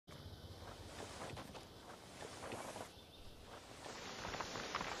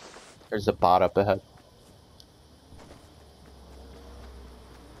There's a bot up ahead.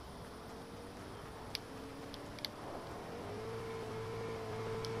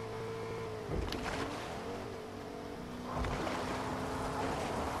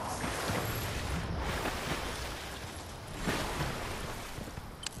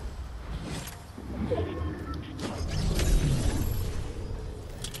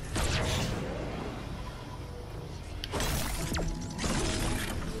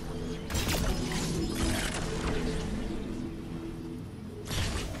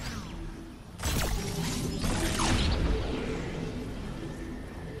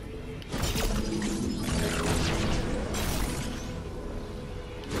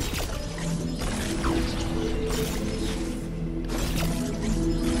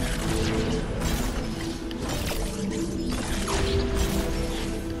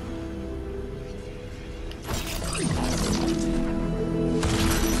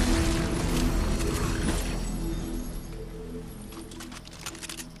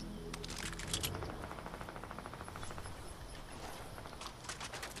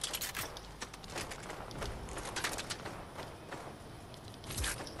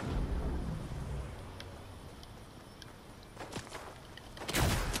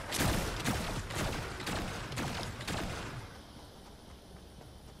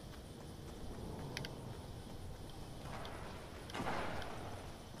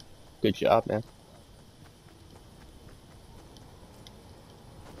 Good job, man.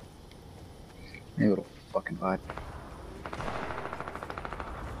 You little fucking bot.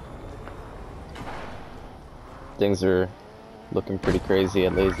 Things are looking pretty crazy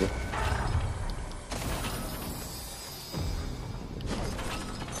at Lazy.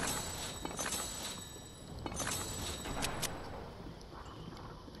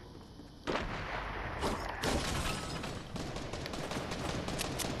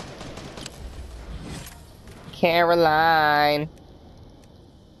 Caroline.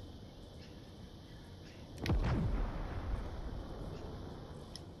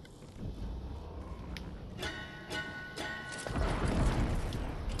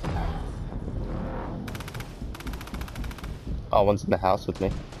 Oh, one's in the house with me.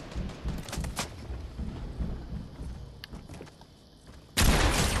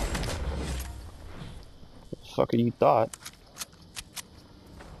 What the fuck are you thought?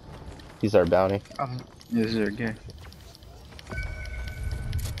 He's our bounty. This is our guy.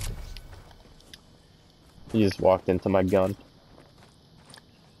 He just walked into my gun.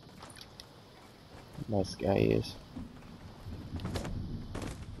 Nice guy he is.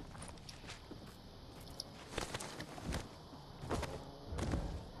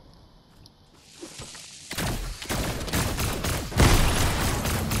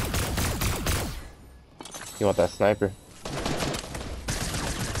 You want that sniper?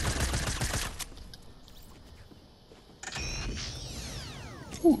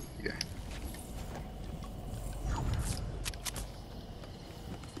 Ooh, yeah.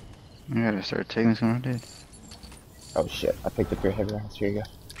 I gotta start taking some of this. Oh shit, I picked up your heavy rounds. Here you go.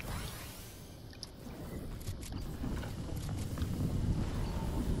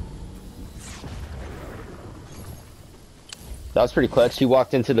 That was pretty clutch. He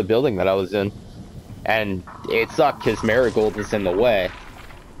walked into the building that I was in. And it sucked because Marigold was in the way.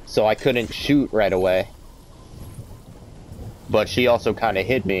 So I couldn't shoot right away. But she also kind of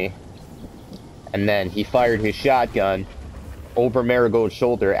hit me. And then he fired his shotgun over Marigold's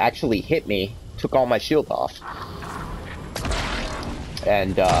shoulder, actually hit me, took all my shield off.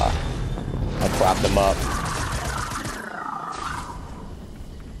 And I propped him up.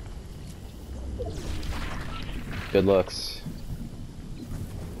 Good looks.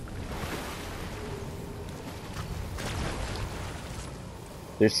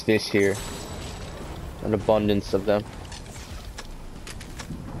 There's fish here. An abundance of them.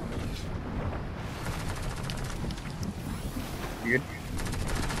 You good?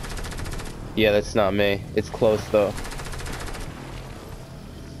 Yeah, that's not me. It's close though.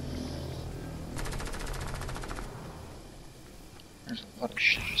 There's a lot of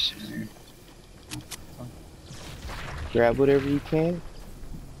shit in there. Grab whatever you can.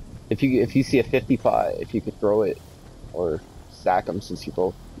 If you see a 55, if you could throw it or stack them since we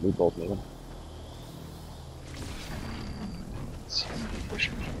both need them.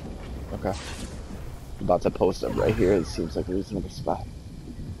 Okay. I'm about to post up right here. It seems like a reasonable spot.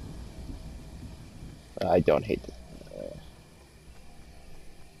 I don't hate this.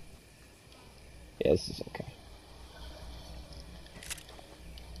 Yeah, this is okay.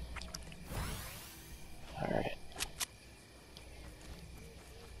 Alright.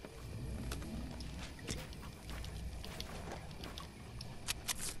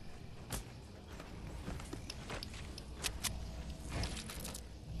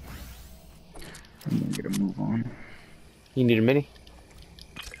 You need a mini?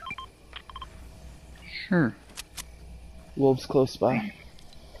 Sure. Wolves close by.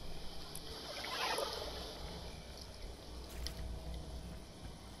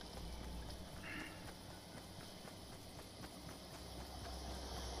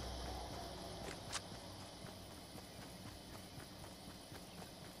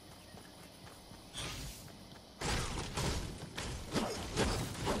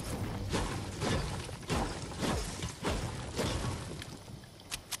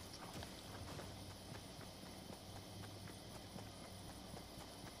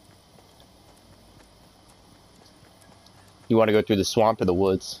 You want to go through the swamp or the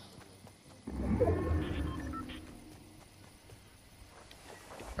woods?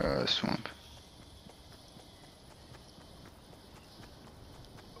 Swamp.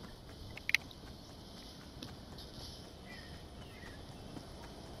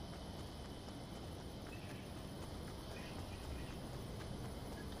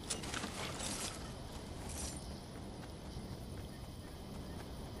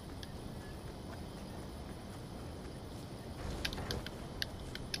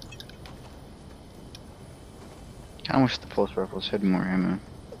 How much the pulse rifles had more ammo?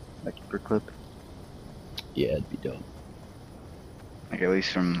 Like per clip? Yeah, it'd be dope. Like at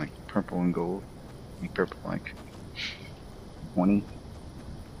least from like purple and gold. Like purple like 20.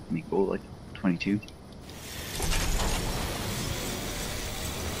 I mean gold like 22.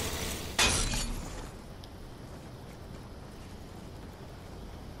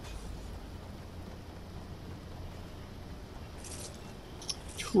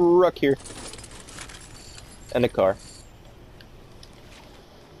 Truck here. And a car.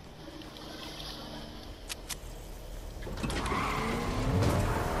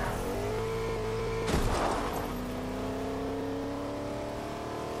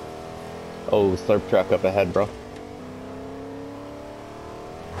 Oh, slurp truck up ahead, bro.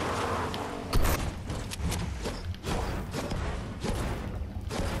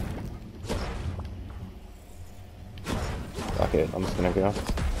 Okay, I'm just gonna go.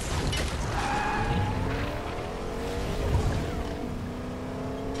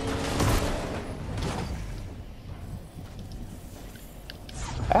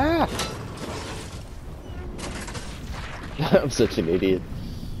 Ah! I'm such an idiot.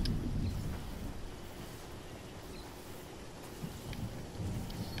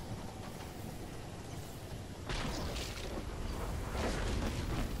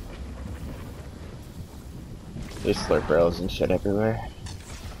 There's slurp barrels and shit everywhere.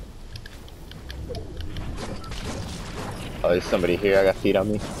 Oh, there's somebody here. I got feet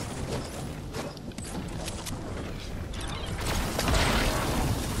on me.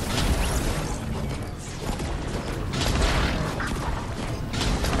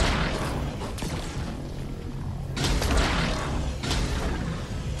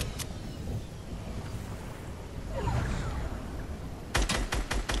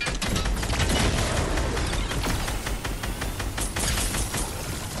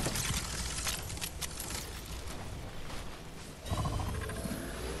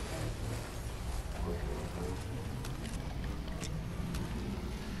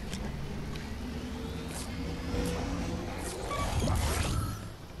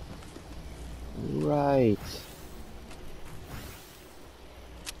 Right.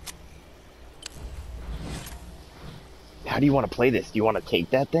 How do you want to play this? Do you want to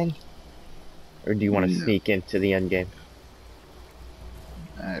take that thing? Or do you want to No. sneak into the end game?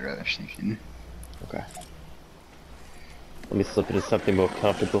 I'd rather sneak in. Okay. Let me slip into something more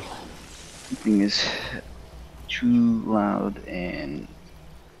comfortable. The thing is too loud and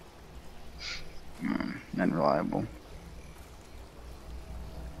unreliable.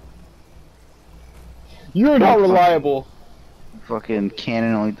 You're not reliable! Fucking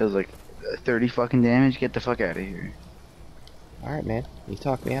cannon only does like 30 fucking damage. Get the fuck out of here. Alright, man. You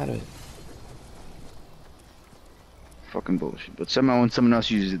talked me out of it. Fucking bullshit. But somehow when someone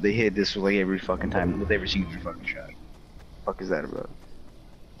else uses it, they hit this with like every fucking time with every single fucking shot. Fuck is that about?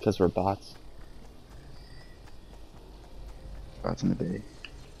 Because we're bots. Spots in the bay.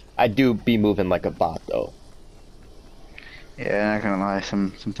 I do be moving like a bot, though. Yeah, not gonna lie.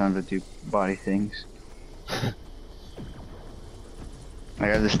 Sometimes I do body things. I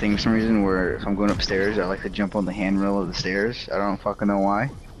have this thing for some reason where if I'm going upstairs, I like to jump on the handrail of the stairs. I don't fucking know why.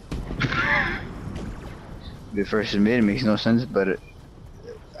 The first admit it makes no sense, but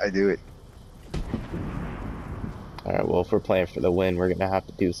I do it. Alright, well, if we're playing for the win, we're gonna have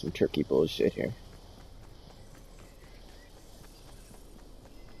to do some tricky bullshit here.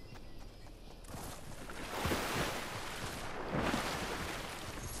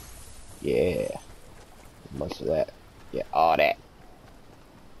 Yeah. Much of that. Yeah.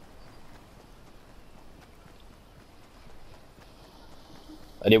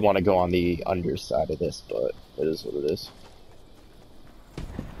 I didn't want to go on the underside of this, but it is what it is.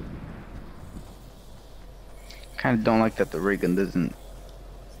 Kind of don't like that the ray gun doesn't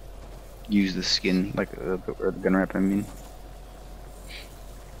use the skin, like or the gun wrap. I mean,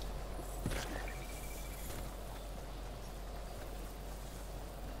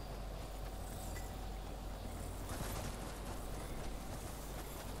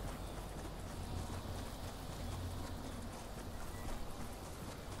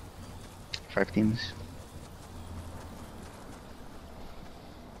 five teams.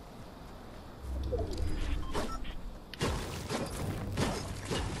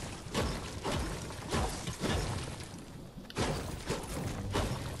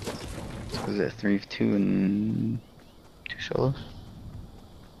 Was it 3-2 and 2 solos?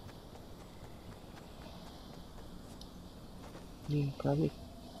 Yeah, probably.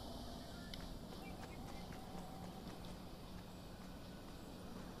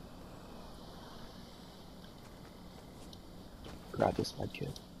 Grab this med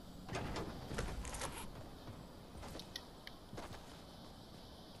kit.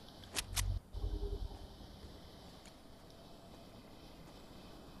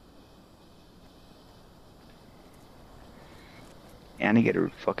 And I get a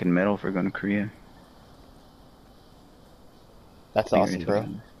fucking medal for going to Korea. That's awesome, bro.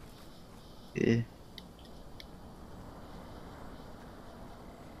 Yeah.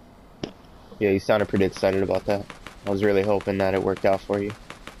 Yeah, you sounded pretty excited about that. I was really hoping that it worked out for you.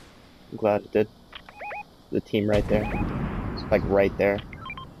 I'm glad it did. The team right there. Like right there.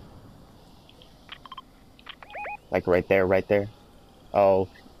 Like right there, right there. Oh,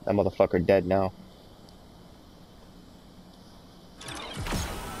 that motherfucker dead now.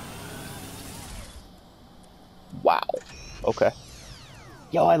 Wow. Okay.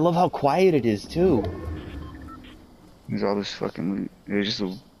 Yo, I love how quiet it is too. There's all this fucking loot. It was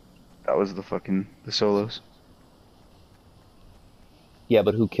just that was the solos. Yeah,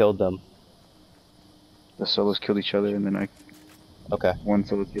 but who killed them? The solos killed each other, and then Okay. one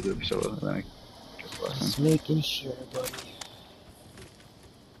solo killed the other solo, and then I just lost Just him. making sure, buddy.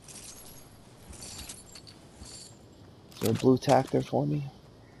 Is there a blue tack there for me?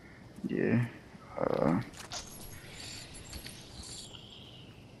 Yeah. I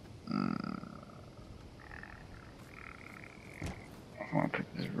want to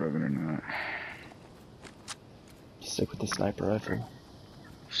pick this rugged or not. Stick with the sniper rifle.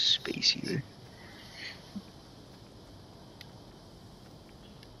 Space either.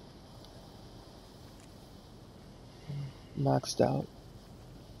 Maxed out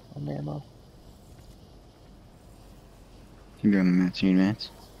on ammo. You doing on mats? You need mats?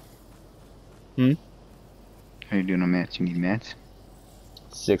 Hmm? How you doing on mats? You need mats?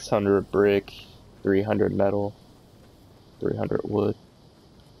 600 brick, 300 metal, 300 wood.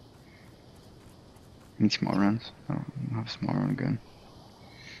 I need small rounds. I don't have a small round gun.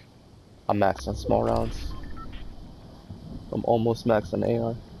 I'm maxed on small rounds. I'm almost maxed on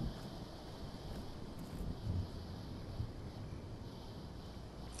AR.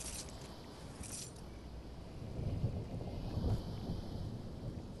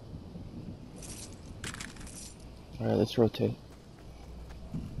 Alright, let's rotate.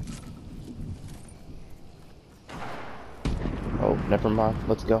 Oh, never mind.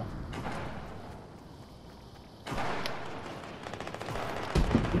 Let's go.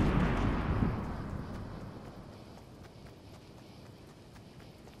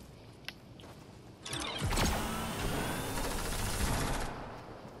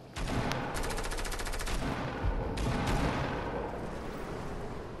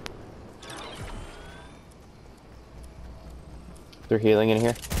 They're healing in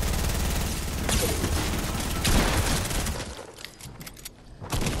here.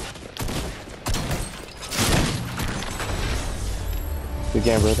 Good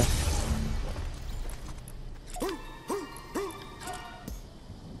game, brother.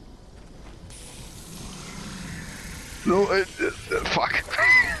 No,